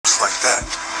like that.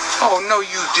 Oh, no,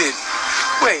 you didn't.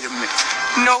 Wait a minute.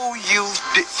 No, you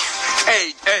didn't.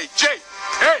 Hey, Jay.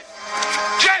 Hey,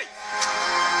 Jay.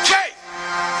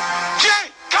 Jay,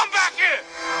 come back here.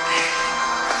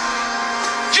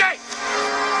 Jay.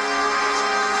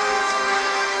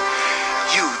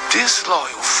 You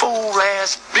disloyal,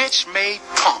 fool-ass, bitch-made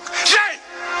punk. Jay!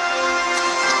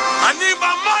 I need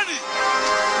my money.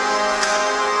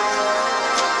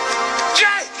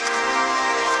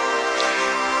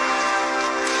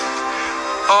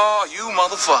 Oh, you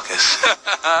motherfuckers.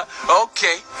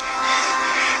 Okay.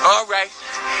 All right.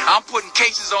 I'm putting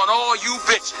cases on all you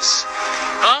bitches.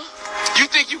 Huh?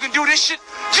 You think you can do this shit?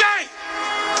 Jay!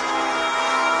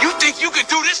 You think you can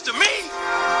do this to me?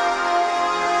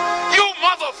 You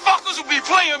motherfuckers will be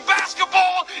playing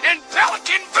basketball in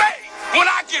Pelican Bay when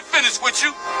I get finished with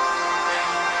you.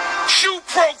 Shoe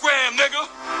program, nigga.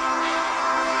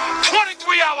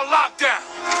 23-hour lockdown.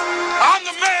 I'm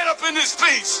the man up in this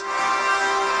piece.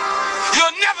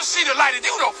 You'll never see the light of day.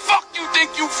 Who the fuck you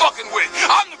think you fucking with?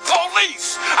 I'm the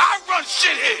police. I run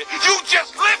shit here. You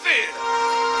just live here.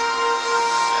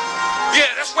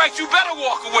 Yeah, that's right. You better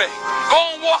walk away. Go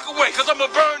on, walk away, because I'm going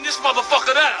to burn this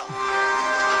motherfucker down.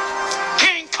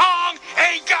 King Kong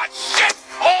ain't got shit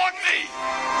on me.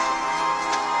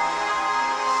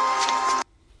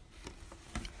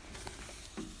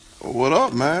 What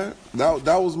up, man?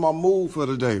 That was my move for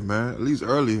the day, man. At least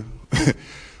earlier.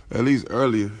 At least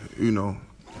earlier, you know.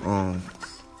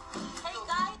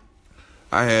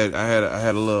 I had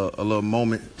a little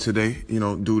moment today, you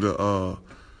know, due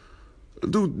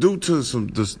to some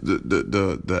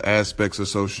the aspects of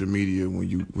social media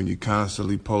when you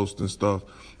constantly posting stuff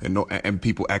and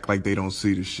people act like they don't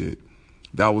see the shit.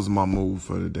 That was my move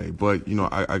for the day. But, you know,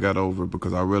 I got over it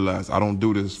because I realized I don't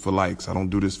do this for likes. I don't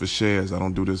do this for shares. I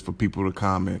don't do this for people to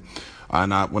comment.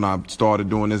 And when I started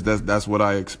doing this, that's what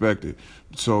I expected.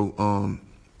 So,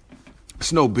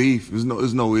 it's no beef. It's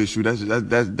no issue.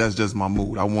 That's just my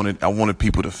mood. I wanted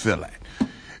people to feel it.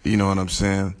 You know what I'm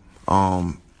saying?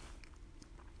 But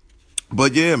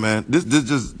yeah, man, this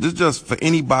just for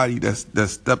anybody that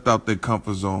stepped out their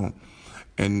comfort zone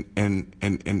and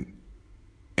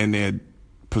they're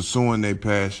pursuing their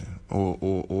passion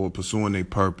or pursuing their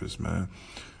purpose, man.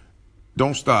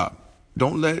 Don't stop.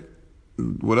 Don't let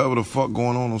whatever the fuck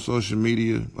going on social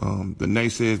media, the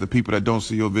naysayers, the people that don't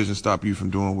see your vision, stop you from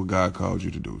doing what God called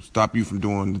you to do. Stop you from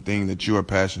doing the thing that you're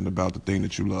passionate about, the thing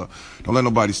that you love. Don't let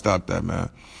nobody stop that, man.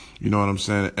 You know what I'm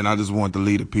saying? And I just want to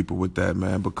lead the people with that,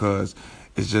 man, because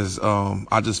it's just,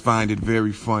 I just find it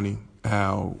very funny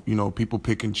how, you know, people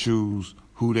pick and choose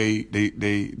who they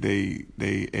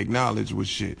acknowledge with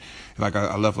shit. Like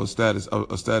I left a status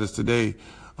today,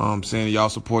 saying y'all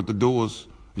support the doers.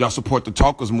 Y'all support the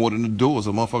talkers more than the doers.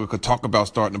 A motherfucker could talk about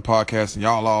starting a podcast and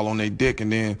y'all all on their dick,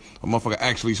 and then a motherfucker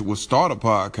actually would start a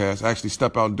podcast, actually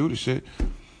step out and do the shit.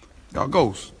 Y'all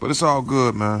ghosts. But it's all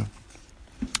good, man.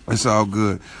 It's all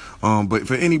good. But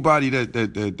for anybody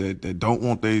that don't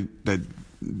want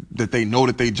that they know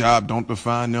that their job don't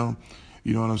define them,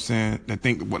 you know what I'm saying? That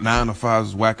think what 9 to 5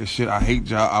 is whack as shit. I hate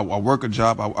job. I work a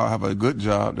job. I have a good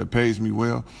job that pays me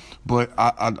well, but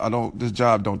I don't. This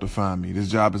job don't define me. This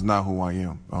job is not who I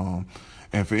am.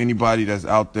 And for anybody that's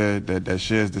out there that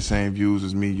shares the same views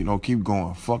as me, you know, keep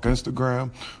going. Fuck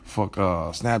Instagram. Fuck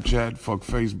Snapchat. Fuck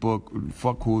Facebook.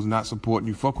 Fuck who's not supporting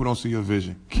you. Fuck who don't see your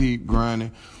vision. Keep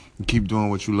grinding and keep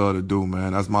doing what you love to do,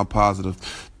 man. That's my positive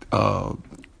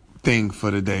thing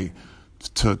for the day.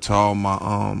 To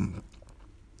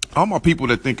all my people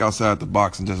that think outside the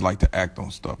box and just like to act on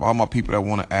stuff. All my people that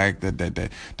want to act,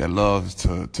 that loves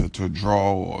to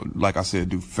draw, or like I said,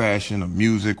 do fashion or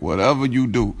music, whatever you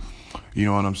do. You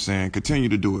know what I'm saying? Continue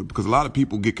to do it, because a lot of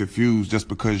people get confused just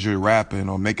because you're rapping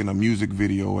or making a music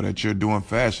video or that you're doing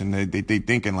fashion. They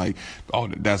thinking like, oh,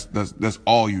 that's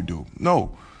all you do.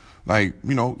 No. Like,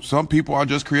 you know, some people are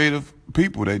just creative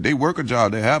people. They work a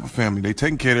job. They have a family. They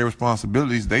taking care of their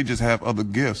responsibilities. They just have other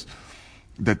gifts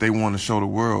that they want to show the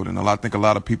world. And I think a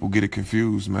lot of people get it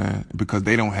confused, man, because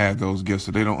they don't have those gifts,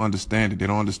 so they don't understand it. They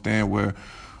don't understand where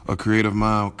a creative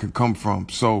mind can come from.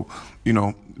 So, you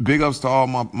know, big ups to all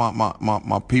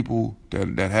my people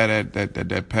that had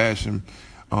that passion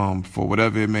for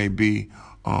whatever it may be.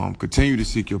 Continue to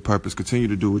seek your purpose. Continue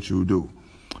to do what you do.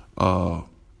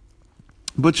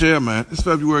 But yeah, man, it's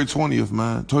February 20th,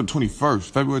 man.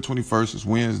 21st. February 21st is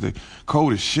Wednesday.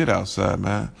 Cold as shit outside,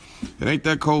 man. It ain't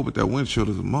that cold, but that wind chill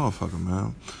is a motherfucker,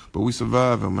 man. But we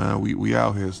surviving, man. We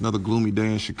out here. It's another gloomy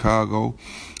day in Chicago.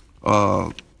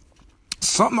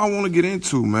 Something I want to get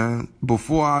into, man,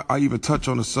 before I even touch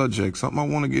on the subject. Something I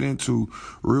want to get into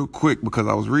real quick, because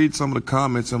I was reading some of the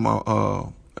comments in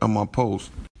my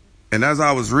post. And as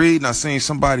I was reading, I seen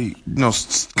somebody,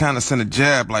 kind of send a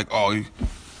jab like, oh,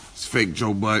 it's fake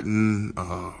Joe Budden.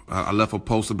 I left a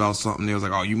post about something. They was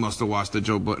like, oh, you must have watched the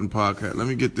Joe Budden podcast. Let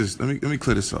me get this. Let me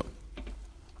clear this up.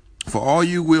 For all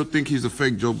you will think he's a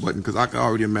fake Joe Budden, because I can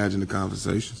already imagine the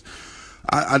conversations.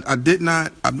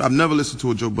 I've never listened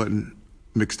to a Joe Budden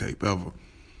mixtape ever.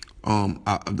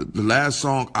 The last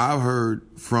song I heard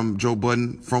from Joe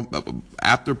Budden from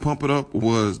after Pump It Up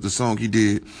was the song he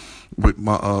did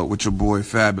with your boy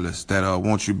Fabulous, that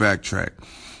Won't You Backtrack.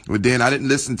 But then I didn't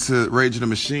listen to Rage of the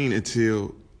Machine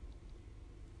until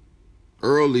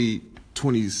early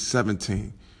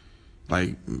 2017,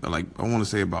 like I want to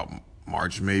say about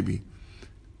March maybe.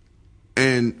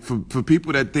 And for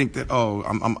people that think that, oh,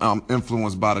 I'm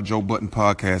influenced by the Joe Budden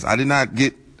podcast, I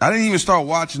didn't even start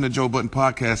watching the Joe Budden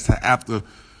podcast till after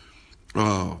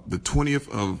the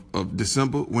 20th of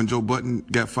December, when Joe Budden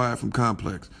got fired from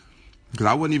Complex. Because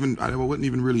I wasn't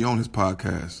even really on his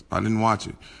podcast. I didn't watch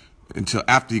it until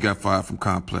after he got fired from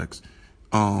Complex.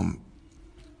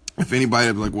 If anybody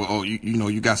was like, well, oh,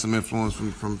 you got some influence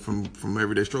from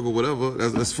Everyday Struggle, whatever,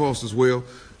 that's false as well.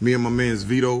 Me and my man's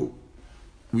Vito,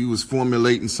 we was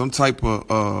formulating some type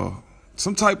of a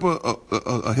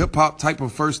hip hop type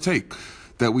of first take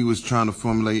that we was trying to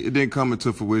formulate. It didn't come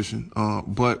into fruition,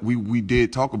 but we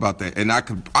did talk about that, and I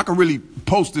could really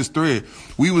post this thread.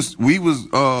 We was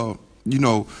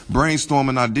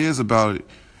brainstorming ideas about it.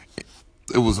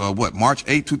 It was March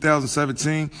 8,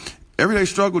 2017. Everyday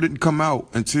Struggle didn't come out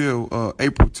until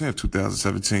April 10th,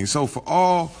 2017. So for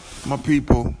all my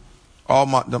people, all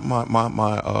my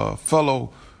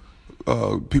fellow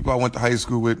people I went to high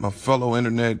school with, my fellow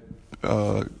internet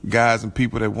guys and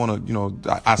people that want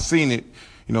to, I seen it,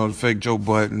 the fake Joe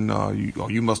Budden.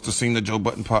 You must have seen the Joe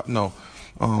Budden pop. No.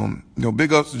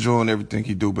 Big ups to Joe and everything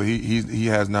he do, but he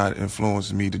has not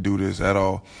influenced me to do this at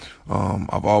all.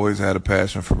 I've always had a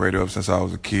passion for radio since I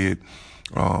was a kid.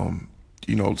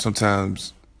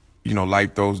 Sometimes,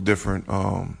 life throws different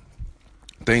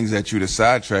things at you to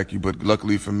sidetrack you, but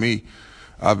luckily for me,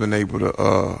 I've been able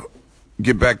to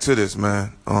get back to this,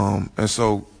 man. And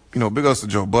so, big ups to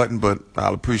Joe Budden, but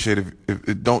I'll appreciate if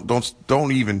it don't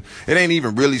even, it ain't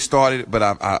even really started, but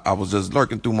I was just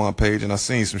lurking through my page and I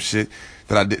seen some shit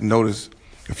that I didn't notice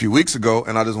a few weeks ago,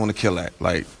 and I just want to kill that.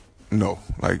 No,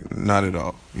 not at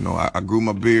all. I grew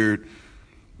my beard.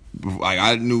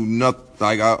 I knew nothing.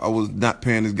 I was not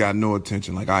paying this guy no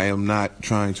attention. I am not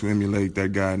trying to emulate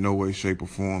that guy in no way, shape, or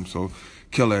form. So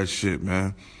kill that shit,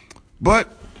 man.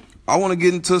 But I want to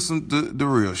get into the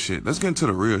real shit. Let's get into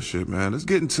the real shit, man. Let's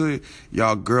get into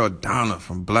y'all girl Donna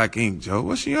from Black Ink, Joe.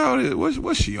 What's she out here?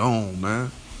 What's she on,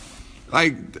 man?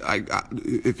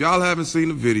 If y'all haven't seen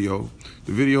the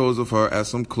videos of her at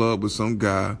some club with some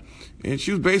guy, and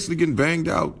she was basically getting banged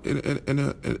out in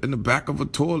the back of a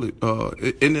toilet,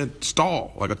 in a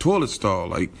stall, like a toilet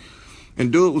stall,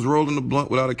 and dude was rolling the blunt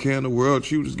without a care in the world.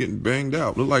 She was just getting banged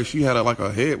out. Looked like she had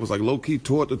her head was low key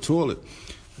toward the toilet.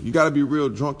 You gotta be real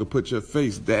drunk to put your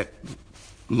face that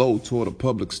low toward a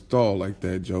public stall like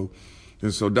that, Joe.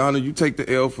 And so, Donna, you take the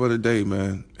L for the day,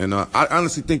 man. And I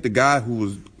honestly think the guy who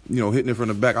was, hitting it from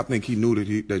the back, I think he knew that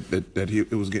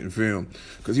it was getting filmed.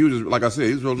 Because he was just, like I said,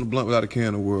 he was rolling the blunt without a care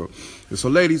in the world. And so,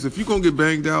 ladies, if you're gonna get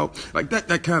banged out,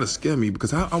 that kind of scared me,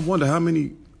 because I wonder how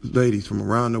many ladies from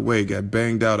around the way got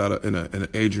banged out in an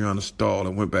Adriana stall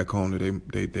and went back home to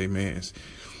they mans.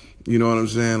 You know what I'm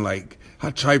saying?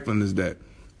 How trifling is that?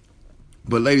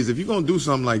 But ladies, if you're going to do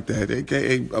something like that,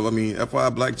 aka,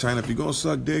 FYI Black China, if you're going to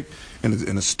suck dick in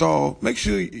a stall, make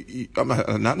sure,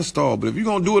 not in a stall, but if you're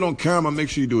going to do it on camera, make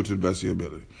sure you do it to the best of your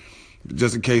ability.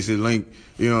 Just in case it leak,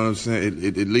 you know what I'm saying,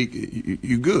 it leak,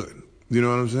 you good. You know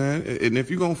what I'm saying? And if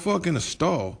you're going to fuck in a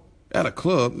stall at a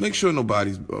club, make sure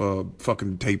nobody's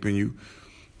fucking taping you.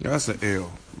 That's an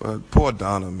L. Poor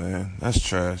Donna, man. That's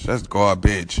trash. That's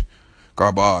garbage.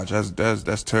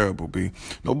 That's terrible, B.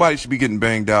 Nobody should be getting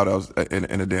banged out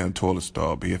in a damn toilet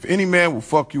stall, B. If any man will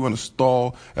fuck you in a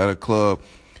stall at a club,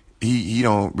 he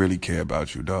don't really care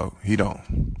about you, dog. He don't.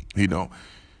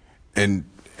 And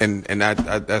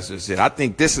that's just it. I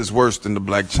think this is worse than the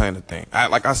Black China thing.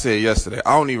 Like I said yesterday,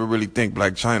 I don't even really think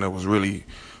Black China was really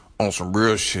on some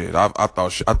real shit. I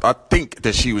think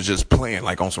that she was just playing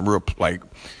on some real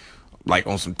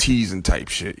on some teasing type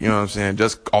shit, you know what I'm saying?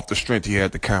 Just off the strength he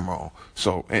had the camera on.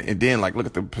 So, and then look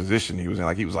at the position he was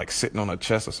in. He was sitting on her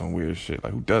chest or some weird shit.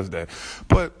 Who does that?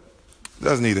 But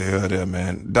that's neither here nor there,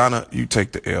 man. Donna, you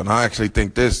take the L. And I actually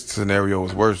think this scenario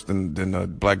is worse than the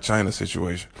Black China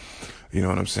situation. You know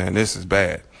what I'm saying? This is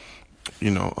bad.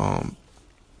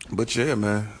 But yeah,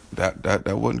 man, that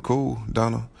wasn't cool,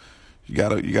 Donna. You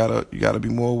gotta be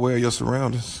more aware of your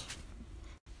surroundings.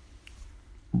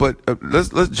 But let's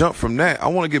jump from that. I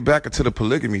want to get back into the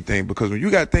polygamy thing, because when you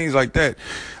got things like that,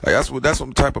 like that's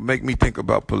what type of make me think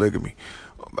about polygamy.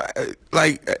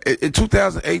 Like in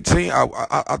 2018,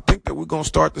 I think that we're gonna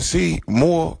start to see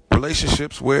more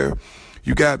relationships where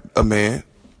you got a man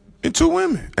and two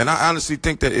women, and I honestly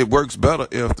think that it works better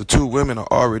if the two women are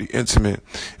already intimate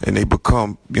and they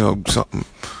become, something.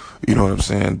 You know what I'm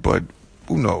saying? But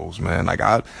who knows, man? Like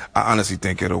I honestly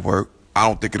think it'll work. I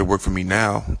don't think it'll work for me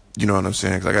now. You know what I'm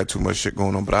saying? Because I got too much shit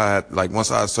going on. But once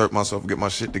I assert myself and get my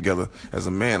shit together as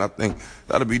a man, I think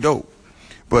that'll be dope.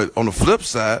 But on the flip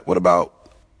side, what about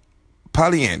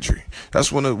polyandry? That's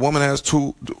when a woman has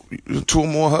two or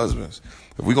more husbands.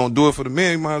 If we're gonna do it for the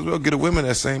men, we might as well get a woman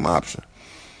that same option.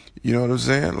 You know what I'm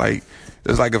saying? Like,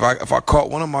 it's like if I caught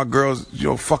one of my girls,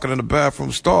 fucking in the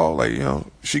bathroom stall, like,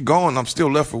 she gone, I'm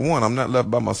still left with one. I'm not left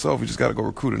by myself. We just gotta go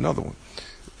recruit another one.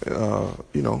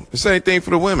 The same thing for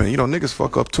the women. Niggas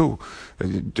fuck up too.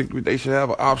 You think they should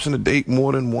have an option to date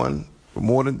more than one, or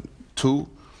more than two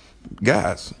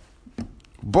guys,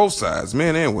 both sides,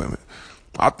 men and women.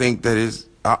 I think that is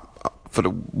for the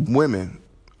women.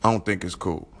 I don't think it's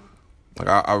cool. Like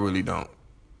I really don't.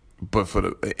 But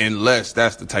unless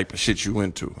that's the type of shit you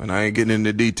into, and I ain't getting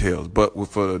into details. But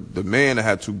for the man that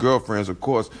had two girlfriends, of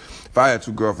course, if I had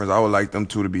two girlfriends, I would like them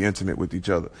two to be intimate with each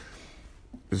other.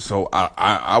 So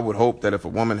I would hope that if a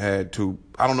woman had two,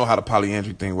 I don't know how the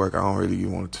polyandry thing work. I don't really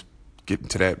want to get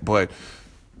into that. But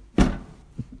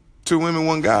two women,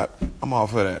 one guy, I'm all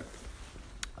for that.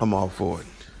 I'm all for it.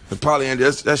 The polyandry,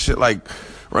 that shit like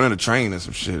running a train or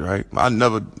some shit, right? I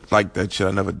never liked that shit.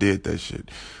 I never did that shit.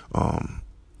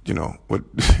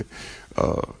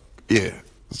 Yeah.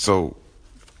 So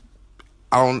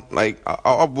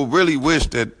I would really wish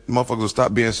that motherfuckers would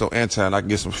stop being so anti and I can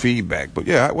get some feedback. But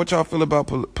yeah, what y'all feel about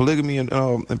polygamy and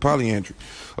polyandry?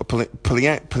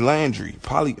 Polyandry.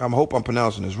 I hope I'm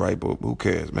pronouncing this right, but who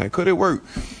cares, man? Could it work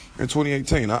in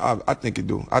 2018? I think it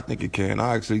do. I think it can.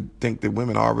 I actually think that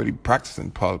women are already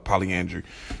practicing polyandry.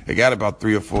 They got about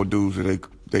 3 or 4 dudes that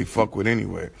they fuck with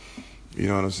anyway. You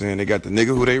know what I'm saying? They got the nigga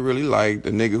who they really like,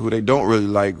 the nigga who they don't really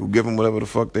like, who give them whatever the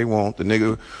fuck they want, the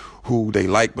nigga who they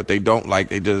like but they don't like,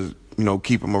 they just,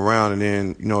 keep them around, and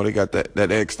then, they got that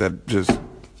ex that just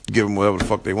give them whatever the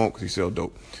fuck they want because he sell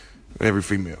dope. Every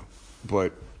female.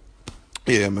 But,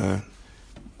 yeah, man.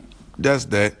 That's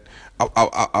that.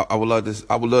 I would love this.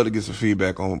 I would love to get some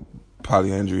feedback on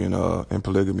polyandry and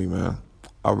polygamy, man.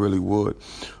 I really would.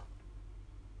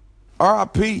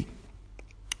 R.I.P.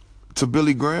 to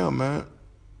Billy Graham, man.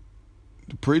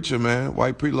 The preacher, man.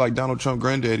 White preacher like Donald Trump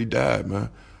granddad, he died, man.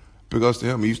 Big ups to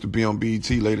him. He used to be on BET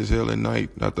late as hell at night.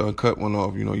 After Uncut went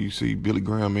off, you see Billy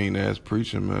Graham mean ass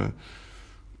preaching, man.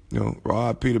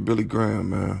 R.I.P. to Billy Graham,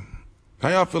 man. How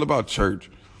y'all feel about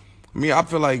church? I mean, I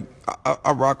feel like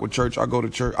I rock with church. I go to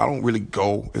church. I don't really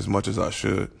go as much as I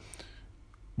should.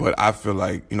 But I feel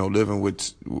like, living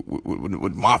with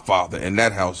my father in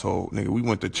that household, nigga, we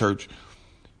went to church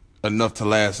enough to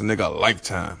last a nigga a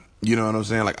lifetime. You know what I'm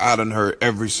saying? Like, I done heard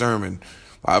every sermon.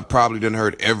 I've probably done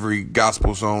heard every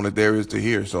gospel song that there is to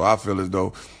hear. So I feel as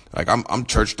though, like, I'm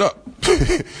churched up.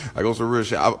 I go some real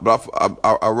shit. I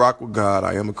rock with God.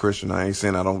 I am a Christian. I ain't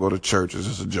saying I don't go to church. It's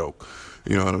just a joke.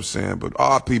 You know what I'm saying? But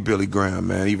R.I.P. Billy Graham,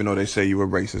 man. Even though they say you a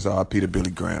racist, R.I.P. to Billy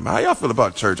Graham. How y'all feel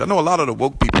about church? I know a lot of the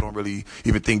woke people don't really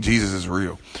even think Jesus is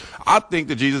real. I think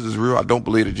that Jesus is real. I don't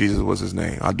believe that Jesus was his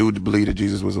name. I do believe that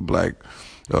Jesus was a black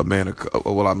man of,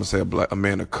 I'm gonna say a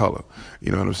man of color.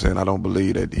 You know what I'm saying? I don't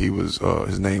believe that he was,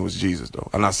 his name was Jesus though.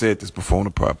 And I said this before on the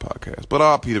prior podcast, but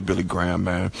R.I.P. to Billy Graham,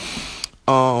 man.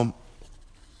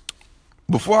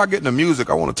 Before I get into music,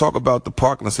 I want to talk about the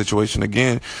Parkland situation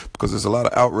again, because there's a lot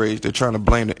of outrage. They're trying to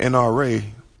blame the NRA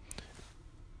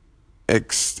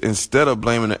instead of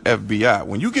blaming the FBI.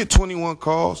 When you get 21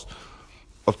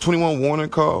 warning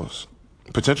calls,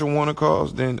 potential warning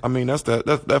calls, then, I mean,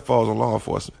 that falls on law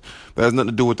enforcement. That has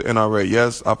nothing to do with the NRA.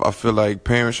 Yes, I feel like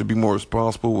parents should be more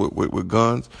responsible with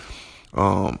guns.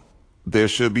 There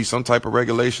should be some type of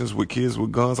regulations with kids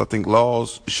with guns. I think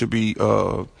laws should be,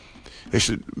 they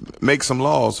should make some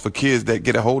laws for kids that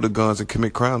get a hold of guns and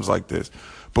commit crimes like this.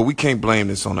 But we can't blame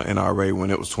this on the NRA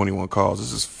when it was 21 calls.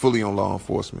 This is fully on law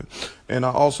enforcement. And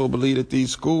I also believe that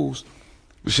these schools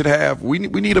should have, we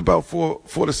need about 4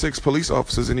 to 6 police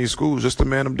officers in these schools just to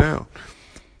man them down.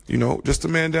 Just to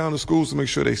man down the schools to make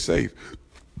sure they're safe.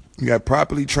 You got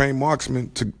properly trained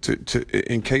marksmen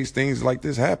to in case things like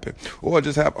this happen, or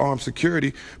just have armed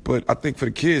security. But I think for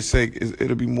the kids' sake,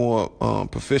 it'll be more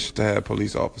proficient to have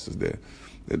police officers there.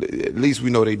 At least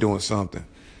we know they're doing something.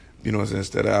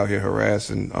 Instead of out here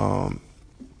harassing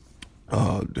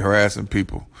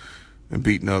people and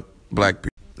beating up black people.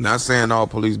 Not saying all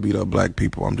police beat up black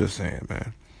people. I'm just saying,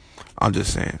 man. I'm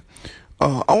just saying.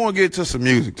 I want to get to some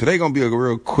music. Today gonna be a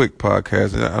real quick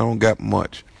podcast. I don't got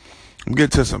much. I'm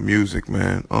get to some music,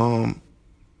 man. I'm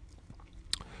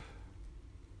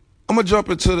gonna jump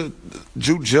into the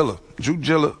Ju Jilla. Ju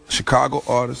Jilla, Chicago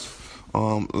artist. I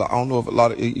don't know if a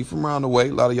lot of you from around the way.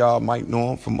 A lot of y'all might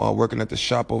know him from working at the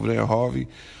shop over there in Harvey.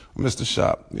 Mr.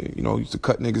 Shop, you know, used to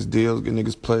cut niggas deals, get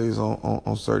niggas plays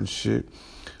on certain shit.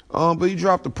 But he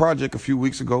dropped a project a few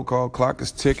weeks ago called Clock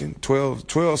is Ticking.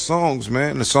 12 songs,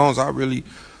 man. And the songs I really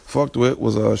fucked with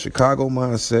was Chicago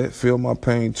Mindset, Feel My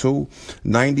Pain 2,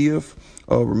 90th,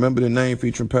 Remember the Name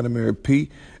featuring Panamera P,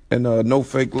 and No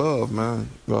Fake Love, man.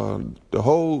 The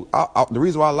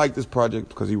reason why I like this project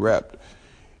because he rapped.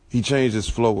 He changed his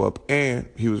flow up and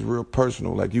he was real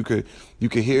personal. Like you could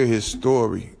hear his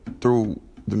story through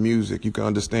the music. You can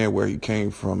understand where he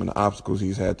came from and the obstacles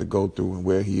he's had to go through and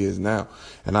where he is now.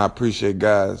 And I appreciate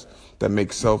guys that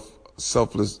make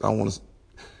selfless, I want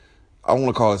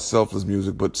to call it selfless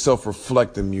music, but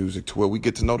self-reflecting music to where we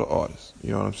get to know the artist.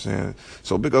 You know what I'm saying?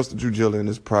 So big ups to Ju Jilla in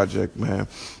this project, man.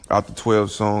 Out the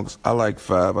 12 songs, I like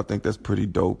 5. I think that's pretty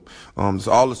dope.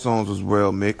 So all the songs was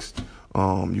well mixed.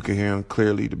 You can hear them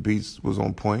clearly. The beats was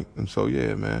on point. And so,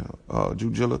 yeah, man, Ju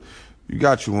Jilla, you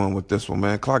got you one with this one,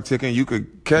 man. Clock Ticking. You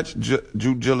could catch Ju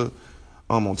Jilla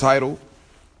on Tidal.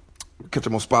 Catch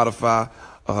him on Spotify,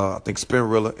 I think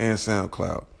Spinrilla and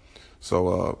SoundCloud.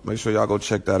 So make sure y'all go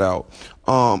check that out.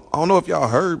 I don't know if y'all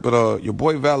heard, but your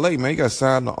boy Valet, man, he got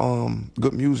signed to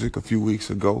Good Music a few weeks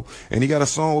ago. And he got a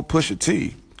song with Pusha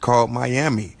T called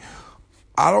Miami.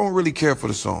 I don't really care for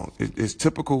the song. It's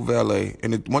typical Valet,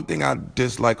 and one thing I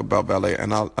dislike about Valet,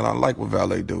 and I like what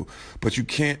Valet do, but you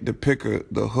can't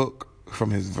depict the hook from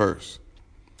his verse.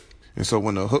 And so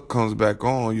when the hook comes back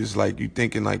on, you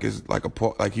thinking like it's like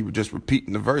like he was just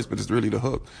repeating the verse, but it's really the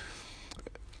hook.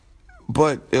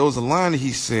 But it was a line that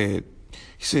he said,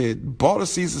 bought a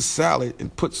Caesar salad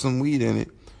and put some weed in it.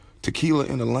 Tequila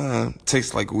in the lime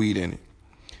tastes like weed in it.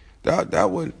 That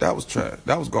was trash.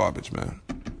 That was garbage, man.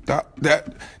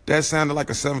 That sounded like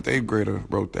a 7th, 8th grader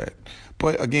wrote that.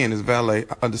 But again, it's Valet.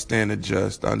 I understand the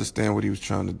gist. I understand what he was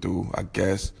trying to do, I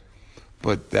guess.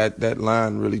 But that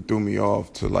line really threw me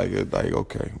off to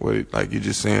okay, you're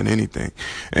just saying anything.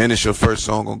 And it's your first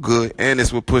song on Good, and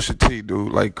it's with Pusha T,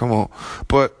 dude. Like, come on.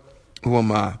 But who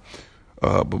am I?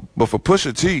 But for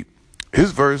Pusha T,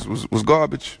 his verse was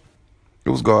garbage. It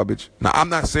was garbage. Now, I'm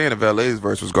not saying that Valet's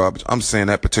verse was garbage. I'm saying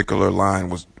that particular line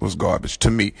was garbage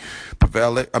to me. But but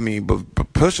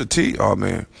Pusha T, oh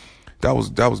man, that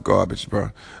was garbage,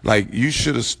 bro. Like, you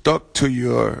should have stick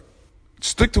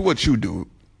to what you do,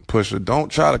 Pusha.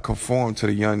 Don't try to conform to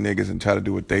the young niggas and try to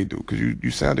do what they do, because you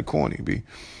sounded corny, B.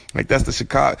 Like, that's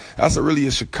really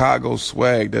a Chicago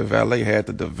swag that Valet had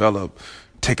to develop,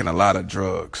 taking a lot of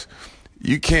drugs.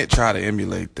 You can't try to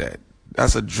emulate that.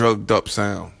 That's a drugged up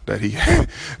sound that he had.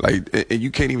 And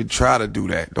you can't even try to do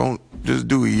that. Don't just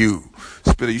do you.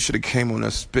 Spitter, you should have came on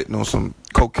there spitting on some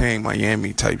cocaine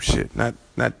Miami type shit. Not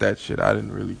that shit. I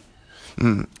didn't really,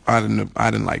 I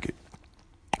didn't like it.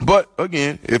 But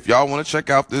again, if y'all want to check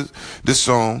out this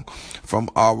song from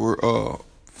our,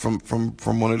 from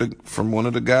one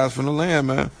of the guys from the land,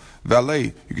 man,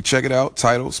 Valet, you can check it out.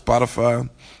 Tidal, Spotify.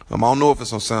 I don't know if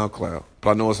it's on SoundCloud, but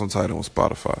I know it's on Tidal on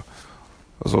Spotify.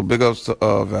 So big ups to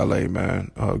Valet,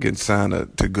 man. Getting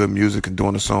signed to Good Music and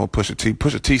doing the song with Pusha T.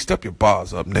 Pusha T, step your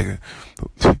bars up, nigga.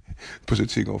 Pusha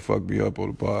T gonna fuck me up on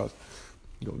the bars.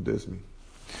 He gonna diss me.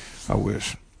 I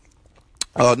wish.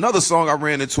 Another song I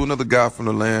ran into, another guy from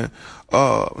the land.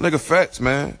 Nigga Fats,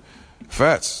 man.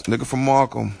 Fats, nigga from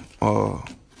Markham.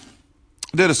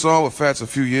 Did a song with Fats a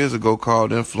few years ago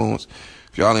called Influence.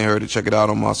 If y'all ain't heard it, check it out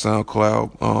on my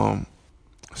SoundCloud.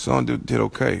 Song did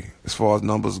okay as far as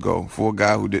numbers go. For a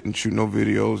guy who didn't shoot no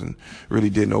videos and really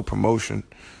did no promotion,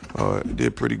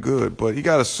 did pretty good. But he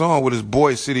got a song with his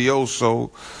boy Sidioso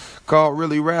called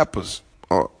Really Rappers.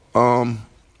 I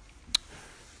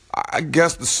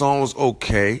guess the song was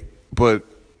okay, but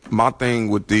my thing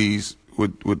with these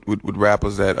with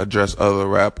rappers that address other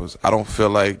rappers, I don't feel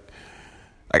like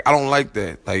I don't like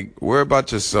that. Like, worry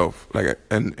about yourself. Like,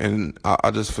 and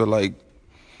I just feel like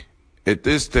at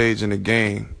this stage in the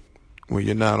game, when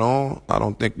you're not on, I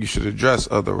don't think you should address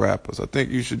other rappers. I think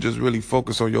you should just really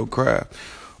focus on your craft.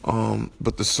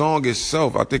 But the song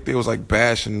itself, I think they was like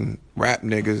bashing rap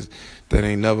niggas that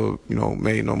ain't never,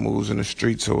 made no moves in the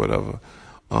streets or whatever.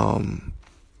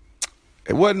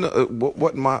 It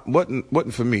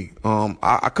wasn't for me.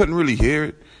 I couldn't really hear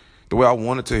it the way I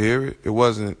wanted to hear it. It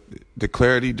wasn't, the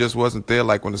clarity just wasn't there.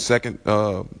 Like when the second,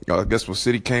 I guess when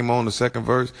City came on, the second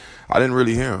verse, I didn't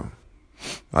really hear him.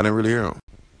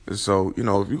 So, you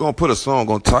know, if you're going to put a song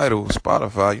on Tidal,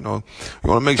 Spotify, you know, you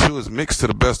want to make sure it's mixed to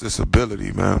the best of its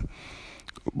ability, man.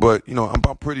 But, you know, I'm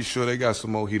pretty sure they got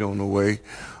some more heat on the way.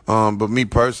 But me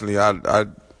personally,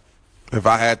 if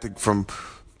I had to, from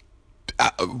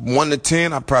 1 to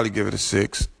 10, I'd probably give it a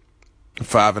 6,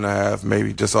 5.5,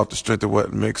 maybe, just off the strength of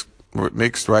what mixed,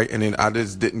 right? And then I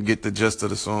just didn't get the gist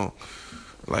of the song.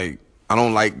 Like, I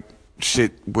don't like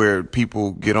shit where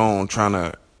people get on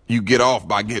you get off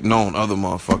by getting on other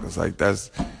motherfuckers. Like, that's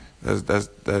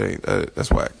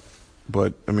whack.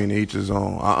 But, I mean, each his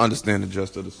own. I understand the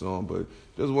gist of the song, but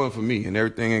just wasn't for me, and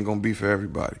everything ain't gonna be for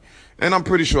everybody. And I'm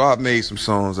pretty sure I've made some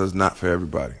songs that's not for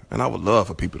everybody, and I would love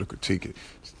for people to critique it.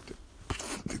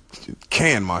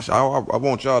 I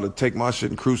want y'all to take my shit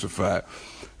and crucify it.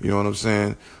 You know what I'm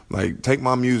saying? Like, take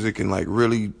my music and, like,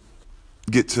 really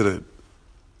get to the,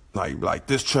 like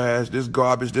this trash, this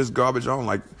garbage.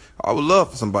 I would love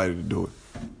for somebody to do it,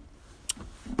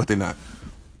 but they're not.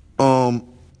 You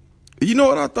know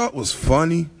what I thought was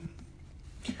funny?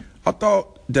 I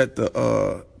thought that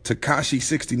the Tekashi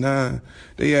 69,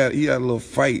 he had a little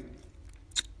fight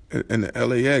in the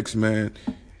LAX, man.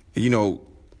 You know,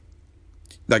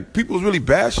 like, people was really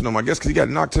bashing him, I guess, because he got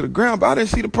knocked to the ground. But I didn't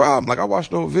see the problem. Like, I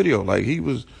watched the whole video. Like, he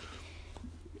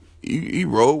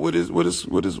rode with his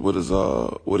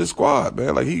squad,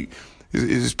 man. Like,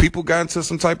 his people got into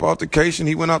some type of altercation.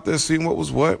 He went out there seeing what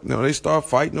was what. You know, they start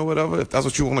fighting or whatever, if that's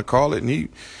what you want to call it. And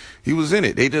he was in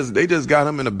it. They just got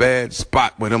him in a bad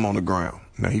spot with him on the ground.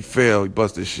 Now, he fell, he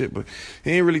busted shit, but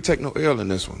he ain't really take no L in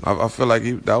this one. I feel like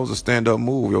that was a stand-up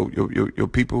move. Your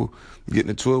people getting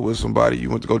into it with somebody, you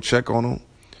went to go check on them.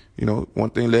 You know, one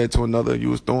thing led to another, you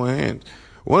was throwing hands.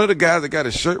 One of the guys that got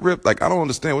his shirt ripped, like, I don't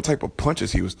understand what type of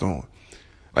punches he was throwing.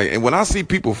 Like, and when I see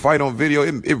people fight on video,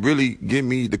 it really give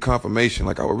me the confirmation.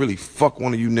 Like, I would really fuck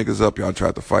one of you niggas up, y'all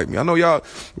tried to fight me. I know y'all,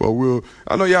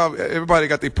 everybody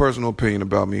got their personal opinion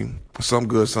about me. Some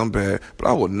good, some bad. But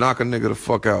I would knock a nigga the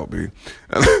fuck out, B.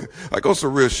 Like, on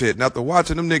some real shit. And after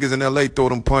watching them niggas in L.A. throw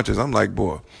them punches, I'm like,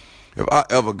 boy, if I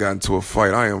ever got into a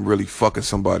fight, I am really fucking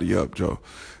somebody up, Joe.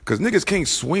 Because niggas can't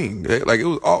swing. Like, it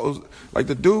was like,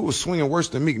 the dude was swinging worse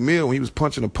than Meek Mill when he was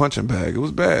punching a punching bag. It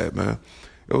was bad, man.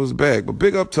 It was bad. But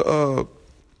big up to,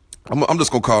 I'm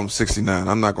just going to call him 69.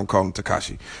 I'm not going to call him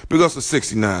Tekashi. Big up to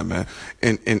 69, man.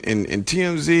 And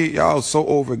TMZ, y'all so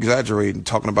over-exaggerating,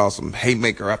 talking about some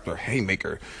haymaker after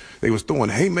haymaker. They was throwing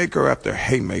haymaker after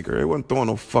haymaker. They wasn't throwing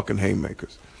no fucking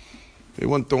haymakers. They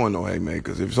wasn't throwing no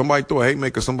haymakers. If somebody throw a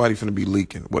haymaker, somebody finna be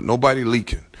leaking. But nobody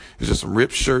leaking. It's just some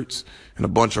ripped shirts and a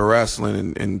bunch of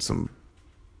wrestling and some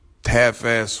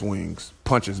half-ass swings,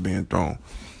 punches being thrown.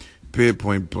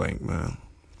 Point blank, man.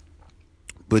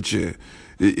 But yeah,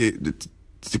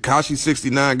 Tekashi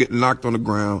 69 getting knocked on the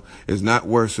ground is not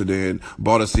worse than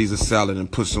bought a Caesar salad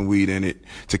and put some weed in it.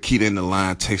 Tequila in the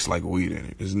line tastes like weed in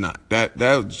it. It's not. That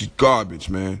was garbage,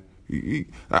 man.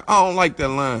 I don't like that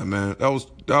line, man.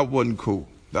 That wasn't cool.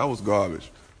 That was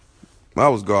garbage.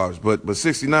 But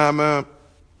 69, man,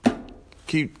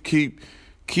 keep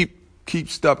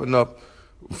stepping up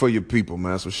for your people,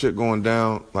 man. Some shit going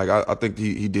down. Like, I think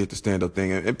he did the stand up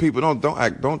thing. And people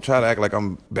don't try to act like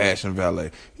I'm bashing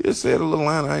Valet. He just said a little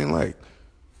line I ain't like.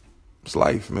 It's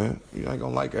life, man. You ain't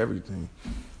gonna like everything.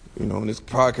 You know, and this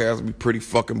podcast would be pretty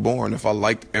fucking boring if I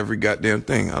liked every goddamn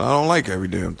thing. I don't like every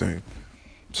damn thing.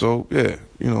 So, yeah,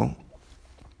 you know.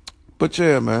 But,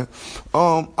 yeah, man.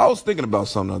 I was thinking about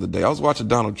something the other day. I was watching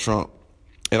Donald Trump,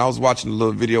 and I was watching a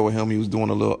little video of him. He was doing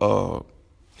a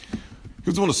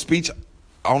speech.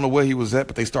 I don't know where he was at,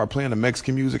 but they started playing the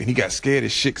Mexican music, and he got scared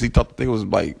as shit because he thought the thing was,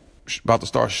 like, about to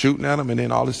start shooting at him, and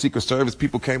then all the Secret Service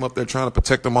people came up there trying to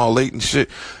protect him all late and shit.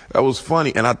 That was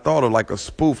funny, and I thought of, like, a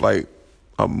spoof, like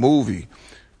a movie,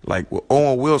 like with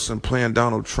Owen Wilson playing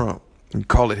Donald Trump. And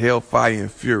call it Hellfire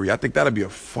and Fury. I think that'd be a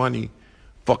funny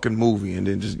fucking movie. And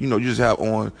then you just have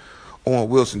Owen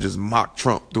Wilson just mock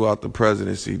Trump throughout the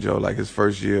presidency, Joe, like his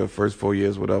first 4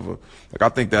 years, whatever. Like, I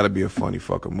think that'd be a funny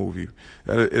fucking movie.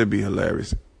 It'd be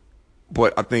hilarious.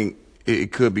 But I think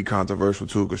it could be controversial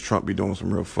too, because Trump be doing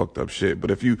some real fucked up shit.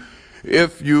 But if you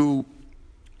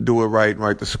do it right and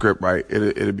write the script right,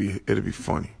 it'd be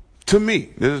funny. To me,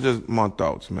 this is just my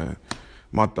thoughts, man.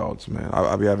 I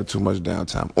be having too much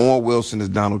downtime. Owen Wilson is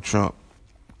Donald Trump.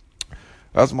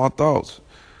 That's my thoughts.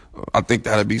 I think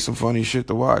that'd be some funny shit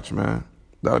to watch, man.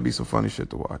 But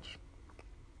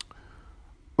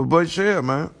yeah,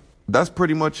 man, that's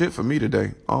pretty much it for me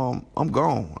today. I'm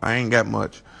gone. I ain't got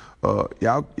much.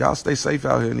 Y'all stay safe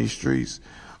out here in these streets.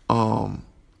 Yeah,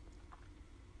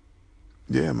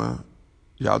 man.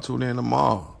 Y'all tune in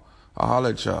tomorrow. I'll holler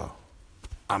at y'all.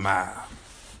 I'm out.